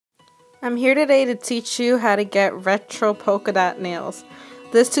I'm here today to teach you how to get retro polka dot nails.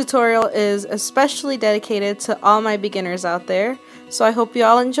 This tutorial is especially dedicated to all my beginners out there, so I hope you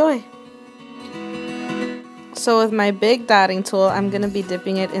all enjoy. So with my big dotting tool, I'm going to be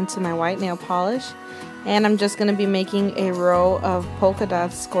dipping it into my white nail polish, and I'm just going to be making a row of polka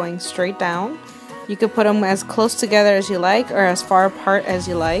dots going straight down. You could put them as close together as you like or as far apart as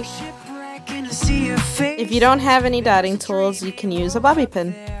you like. If you don't have any dotting tools, you can use a bobby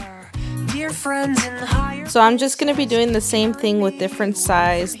pin. So I'm just going to be doing the same thing with different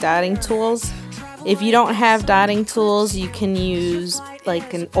size dotting tools. If you don't have dotting tools, you can use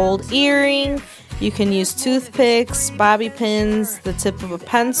like an old earring, you can use toothpicks, bobby pins, the tip of a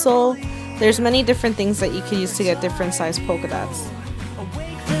pencil. There's many different things that you can use to get different size polka dots.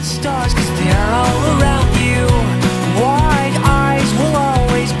 Awake the stars 'cause they're all around you. Wide eyes will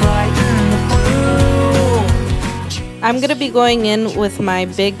always brighten the blue. I'm going to be going in with my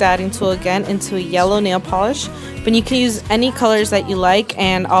big dotting tool again into a yellow nail polish, but you can use any colors that you like,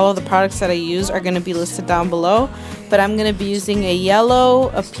 and all of the products that I use are going to be listed down below. But I'm going to be using a yellow,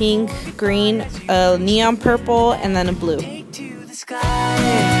 a pink, green, a neon purple, and then a blue.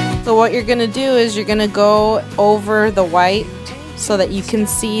 So what you're going to do is you're going to go over the white so that you can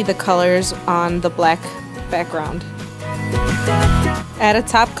see the colors on the black background. Add a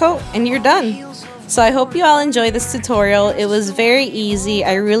top coat and you're done. So I hope you all enjoy this tutorial. It was very easy.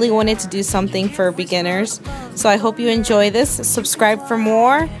 I really wanted to do something for beginners. So I hope you enjoy this. Subscribe for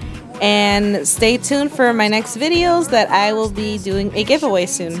more and stay tuned for my next videos that I will be doing a giveaway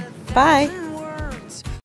soon. Bye!